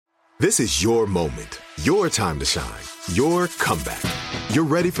This is your moment, your time to shine, your comeback. You're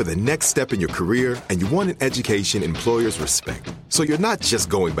ready for the next step in your career, and you want an education employers respect. So you're not just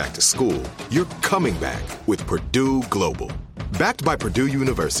going back to school, you're coming back with Purdue Global. Backed by Purdue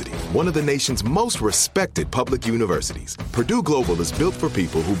University, one of the nation's most respected public universities, Purdue Global is built for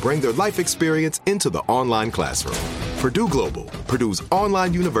people who bring their life experience into the online classroom. Purdue Global, Purdue's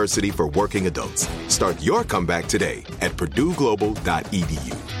online university for working adults. Start your comeback today at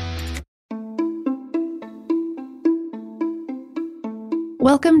purdueglobal.edu.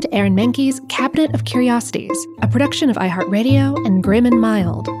 Welcome to Aaron Mahnke's Cabinet of Curiosities, a production of iHeartRadio and Grim and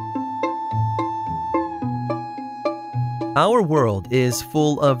Mild. Our world is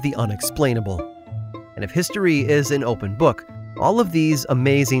full of the unexplainable. And if history is an open book, all of these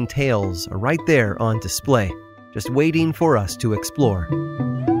amazing tales are right there on display, just waiting for us to explore.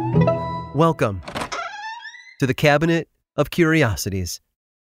 Welcome to the Cabinet of Curiosities.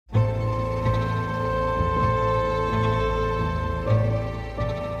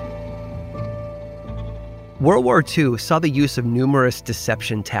 World War II saw the use of numerous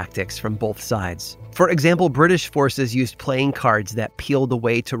deception tactics from both sides. For example, British forces used playing cards that peeled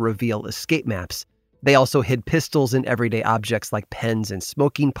away to reveal escape maps. They also hid pistols in everyday objects like pens and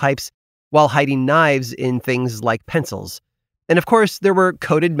smoking pipes, while hiding knives in things like pencils. And of course, there were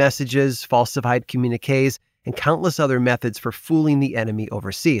coded messages, falsified communiques, and countless other methods for fooling the enemy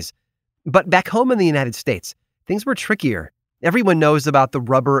overseas. But back home in the United States, things were trickier. Everyone knows about the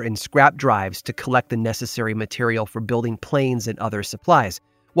rubber and scrap drives to collect the necessary material for building planes and other supplies,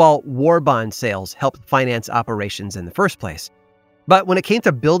 while war bond sales helped finance operations in the first place. But when it came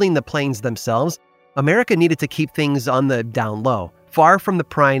to building the planes themselves, America needed to keep things on the down low, far from the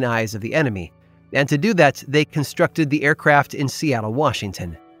prying eyes of the enemy. And to do that, they constructed the aircraft in Seattle,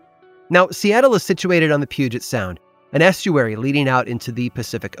 Washington. Now, Seattle is situated on the Puget Sound, an estuary leading out into the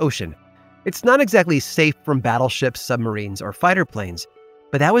Pacific Ocean. It's not exactly safe from battleships, submarines, or fighter planes,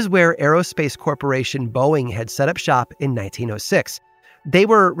 but that was where Aerospace Corporation Boeing had set up shop in 1906. They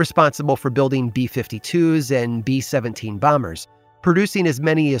were responsible for building B-52s and B-17 bombers, producing as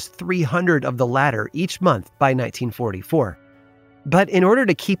many as 300 of the latter each month by 1944. But in order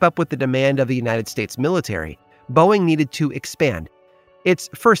to keep up with the demand of the United States military, Boeing needed to expand. Its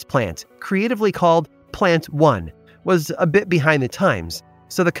first plant, creatively called Plant 1, was a bit behind the times,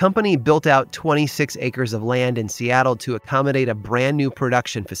 so the company built out 26 acres of land in Seattle to accommodate a brand new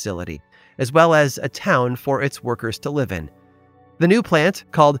production facility, as well as a town for its workers to live in. The new plant,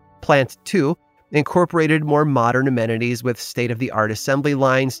 called Plant 2, incorporated more modern amenities with state-of-the-art assembly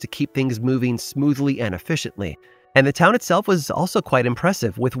lines to keep things moving smoothly and efficiently. And the town itself was also quite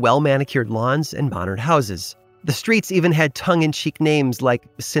impressive, with well-manicured lawns and modern houses. The streets even had tongue-in-cheek names like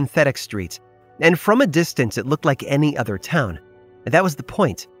Synthetic Street, and from a distance it looked like any other town. And that was the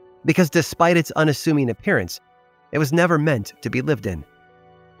point, because despite its unassuming appearance, it was never meant to be lived in.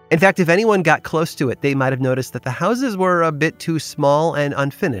 In fact, if anyone got close to it, they might have noticed that the houses were a bit too small and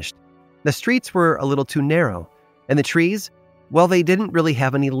unfinished. The streets were a little too narrow, and the trees, well, they didn't really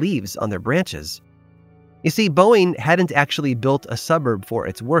have any leaves on their branches. You see, Boeing hadn't actually built a suburb for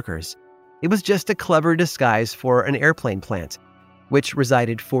its workers. It was just a clever disguise for an airplane plant, which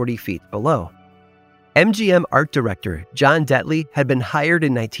resided 40 feet below. MGM art director John Detley had been hired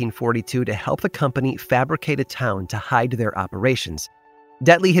in 1942 to help the company fabricate a town to hide their operations.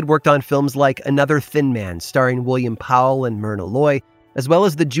 Detley had worked on films like Another Thin Man, starring William Powell and Myrna Loy, as well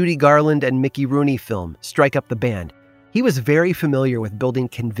as the Judy Garland and Mickey Rooney film, Strike Up the Band. He was very familiar with building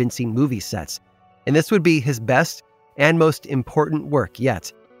convincing movie sets, and this would be his best and most important work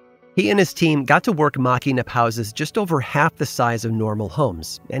yet. He and his team got to work mocking up houses just over half the size of normal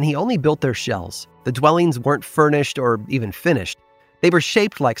homes, and he only built their shells. The dwellings weren't furnished or even finished. They were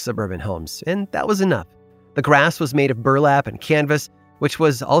shaped like suburban homes, and that was enough. The grass was made of burlap and canvas, which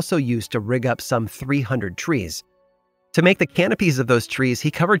was also used to rig up some 300 trees. To make the canopies of those trees, he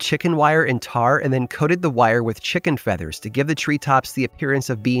covered chicken wire in tar and then coated the wire with chicken feathers to give the treetops the appearance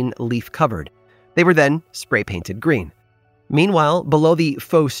of being leaf-covered. They were then spray-painted green. Meanwhile, below the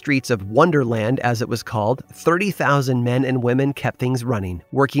faux streets of Wonderland, as it was called, 30,000 men and women kept things running,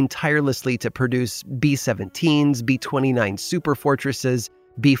 working tirelessly to produce B-17s, B-29 super fortresses,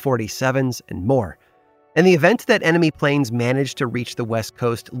 B-47s, and more. In the event that enemy planes managed to reach the West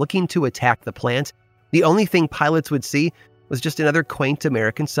Coast looking to attack the plant, the only thing pilots would see was just another quaint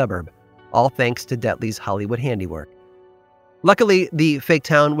American suburb, all thanks to Detley's Hollywood handiwork. Luckily, the fake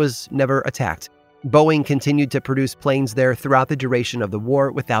town was never attacked. Boeing continued to produce planes there throughout the duration of the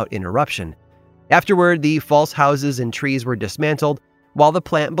war without interruption. Afterward, the false houses and trees were dismantled, while the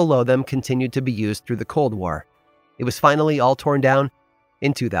plant below them continued to be used through the Cold War. It was finally all torn down,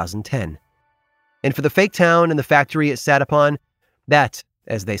 in 2010. And for the fake town and the factory it sat upon, that,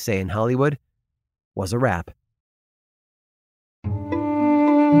 as they say in Hollywood, was a wrap.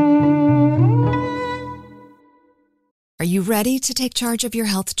 Are you ready to take charge of your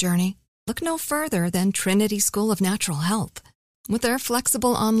health journey? Look no further than Trinity School of Natural Health. With their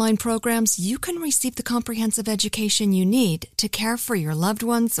flexible online programs, you can receive the comprehensive education you need to care for your loved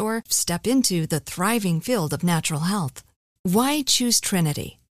ones or step into the thriving field of natural health. Why choose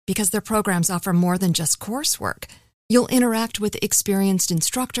Trinity? Because their programs offer more than just coursework. You'll interact with experienced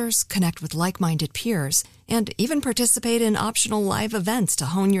instructors, connect with like-minded peers, and even participate in optional live events to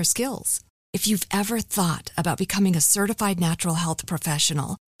hone your skills. If you've ever thought about becoming a certified natural health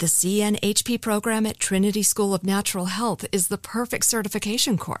professional, the CNHP program at Trinity School of Natural Health is the perfect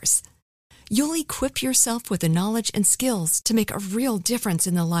certification course. You'll equip yourself with the knowledge and skills to make a real difference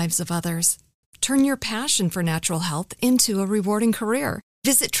in the lives of others. Turn your passion for natural health into a rewarding career.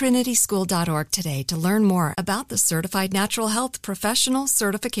 Visit trinityschool.org today to learn more about the Certified Natural Health Professional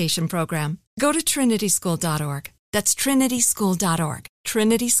Certification Program. Go to trinityschool.org. That's trinityschool.org.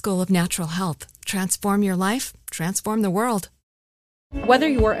 Trinity School of Natural Health. Transform your life, transform the world. Whether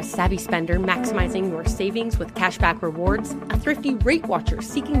you're a savvy spender maximizing your savings with cashback rewards, a thrifty rate watcher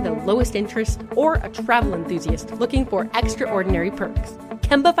seeking the lowest interest, or a travel enthusiast looking for extraordinary perks,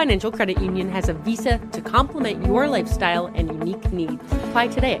 Kemba Financial Credit Union has a visa to complement your lifestyle and unique needs. Apply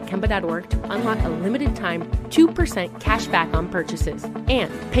today at Kemba.org to unlock a limited-time 2% cash back on purchases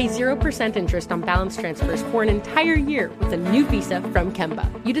and pay 0% interest on balance transfers for an entire year with a new visa from Kemba.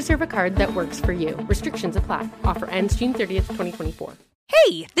 You deserve a card that works for you. Restrictions apply. Offer ends June 30th, 2024.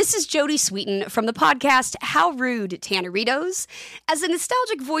 Hey, this is Jody Sweeten from the podcast How Rude, Tanneritos. As a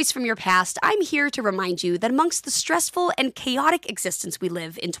nostalgic voice from your past, I'm here to remind you that amongst the stressful and chaotic existence we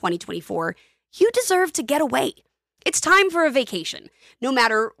live in 2024, you deserve to get away. It's time for a vacation, no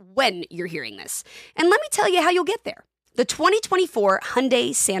matter when you're hearing this. And let me tell you how you'll get there. The 2024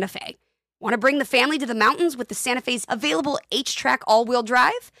 Hyundai Santa Fe. Want to bring the family to the mountains with the Santa Fe's available H-Track all-wheel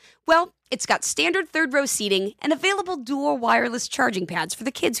drive? Well, it's got standard third-row seating and available dual wireless charging pads for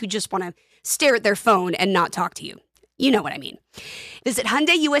the kids who just want to stare at their phone and not talk to you. You know what I mean. Visit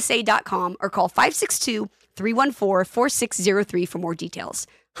HyundaiUSA.com or call 562-314-4603 for more details.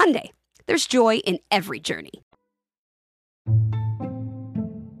 Hyundai, there's joy in every journey.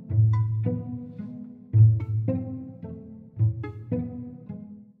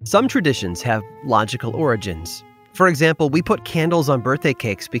 Some traditions have logical origins. For example, we put candles on birthday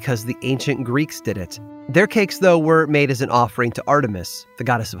cakes because the ancient Greeks did it. Their cakes, though, were made as an offering to Artemis, the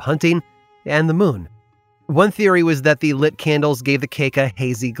goddess of hunting, and the moon. One theory was that the lit candles gave the cake a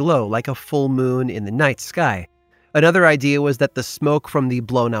hazy glow, like a full moon in the night sky. Another idea was that the smoke from the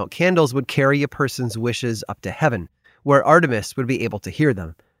blown-out candles would carry a person's wishes up to heaven, where Artemis would be able to hear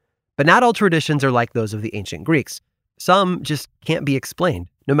them. But not all traditions are like those of the ancient Greeks. Some just can't be explained,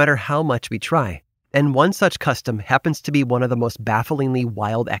 no matter how much we try. And one such custom happens to be one of the most bafflingly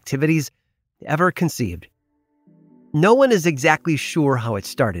wild activities ever conceived. No one is exactly sure how it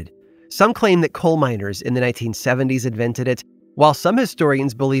started. Some claim that coal miners in the 1970s invented it, while some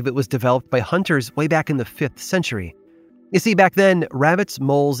historians believe it was developed by hunters way back in the 5th century. You see, back then, rabbits,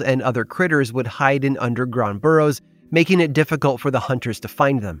 moles, and other critters would hide in underground burrows, making it difficult for the hunters to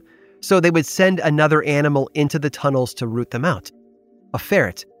find them. So they would send another animal into the tunnels to root them out. A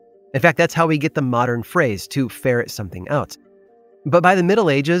ferret. In fact, that's how we get the modern phrase, to ferret something out. But by the Middle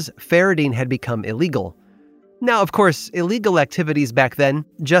Ages, ferreting had become illegal. Now, of course, illegal activities back then,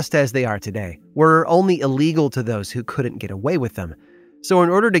 just as they are today, were only illegal to those who couldn't get away with them. So in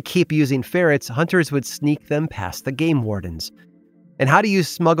order to keep using ferrets, hunters would sneak them past the game wardens. And how do you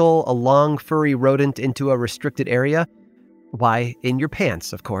smuggle a long, furry rodent into a restricted area? Why, in your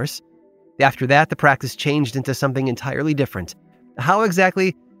pants, of course. After that, the practice changed into something entirely different. How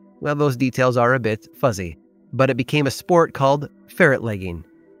exactly? Well, those details are a bit fuzzy, but it became a sport called ferret legging.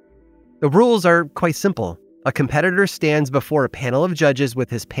 The rules are quite simple. A competitor stands before a panel of judges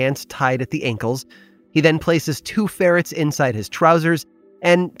with his pants tied at the ankles. He then places 2 ferrets inside his trousers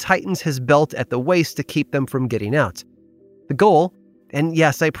and tightens his belt at the waist to keep them from getting out. The goal, and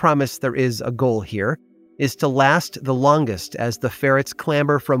yes, I promise there is a goal here, is to last the longest as the ferrets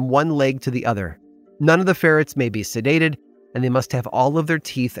clamber from one leg to the other. None of the ferrets may be sedated, and they must have all of their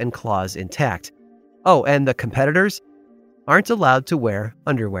teeth and claws intact. Oh, and the competitors aren't allowed to wear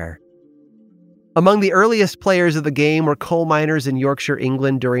underwear. Among the earliest players of the game were coal miners in Yorkshire,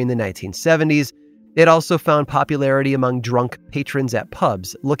 England during the 1970s. It also found popularity among drunk patrons at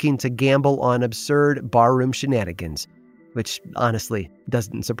pubs looking to gamble on absurd barroom shenanigans, which honestly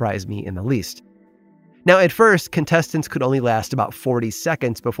doesn't surprise me in the least. Now, at first, contestants could only last about 40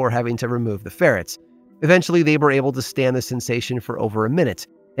 seconds before having to remove the ferrets. Eventually, they were able to stand the sensation for over a minute,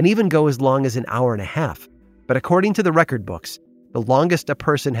 and even go as long as an hour and a half. But according to the record books, the longest a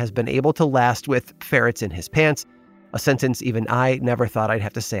person has been able to last with ferrets in his pants, a sentence even I never thought I'd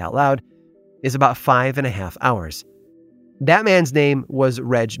have to say out loud, is about 5.5 hours. That man's name was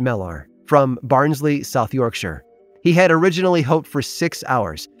Reg Mellar, from Barnsley, South Yorkshire. He had originally hoped for 6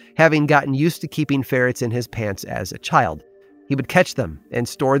 hours, having gotten used to keeping ferrets in his pants as a child. He would catch them and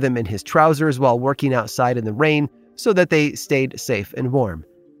store them in his trousers while working outside in the rain so that they stayed safe and warm.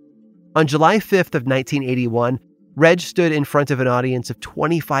 On July 5th of 1981, Reg stood in front of an audience of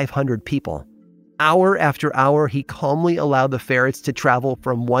 2,500 people. Hour after hour, he calmly allowed the ferrets to travel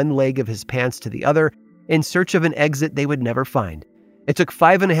from one leg of his pants to the other in search of an exit they would never find. It took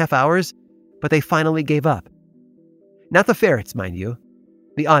 5.5 hours, but they finally gave up. Not the ferrets, mind you.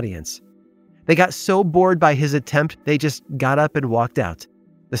 The audience. They got so bored by his attempt, they just got up and walked out.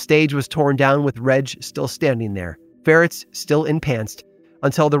 The stage was torn down with Reg still standing there, ferrets still in pants,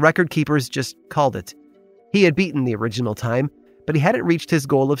 until the record keepers just called it. He had beaten the original time, but he hadn't reached his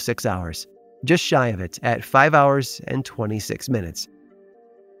goal of 6 hours, just shy of it at 5 hours and 26 minutes.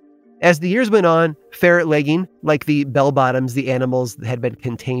 As the years went on, ferret legging, like the bell-bottoms the animals had been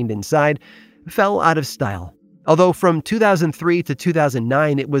contained inside, fell out of style. Although from 2003 to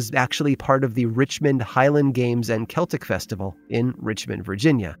 2009, it was actually part of the Richmond Highland Games and Celtic Festival in Richmond,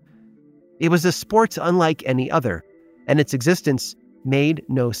 Virginia. It was a sport unlike any other, and its existence made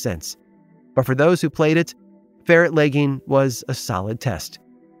no sense. But for those who played it, ferret legging was a solid test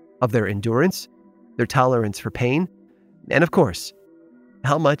of their endurance, their tolerance for pain, and of course,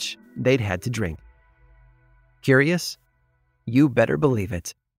 how much they'd had to drink. Curious? You better believe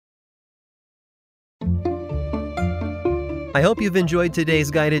it. I hope you've enjoyed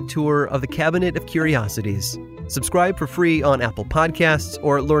today's guided tour of the Cabinet of Curiosities. Subscribe for free on Apple Podcasts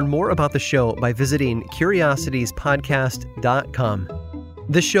or learn more about the show by visiting curiositiespodcast.com.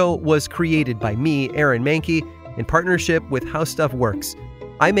 This show was created by me, Aaron Mahnke, in partnership with How Stuff Works.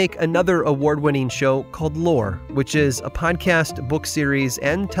 I make another award-winning show called Lore, which is a podcast, book series,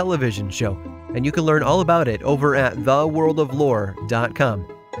 and television show, and you can learn all about it over at theworldoflore.com.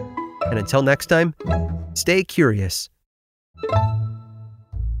 And until next time, stay curious.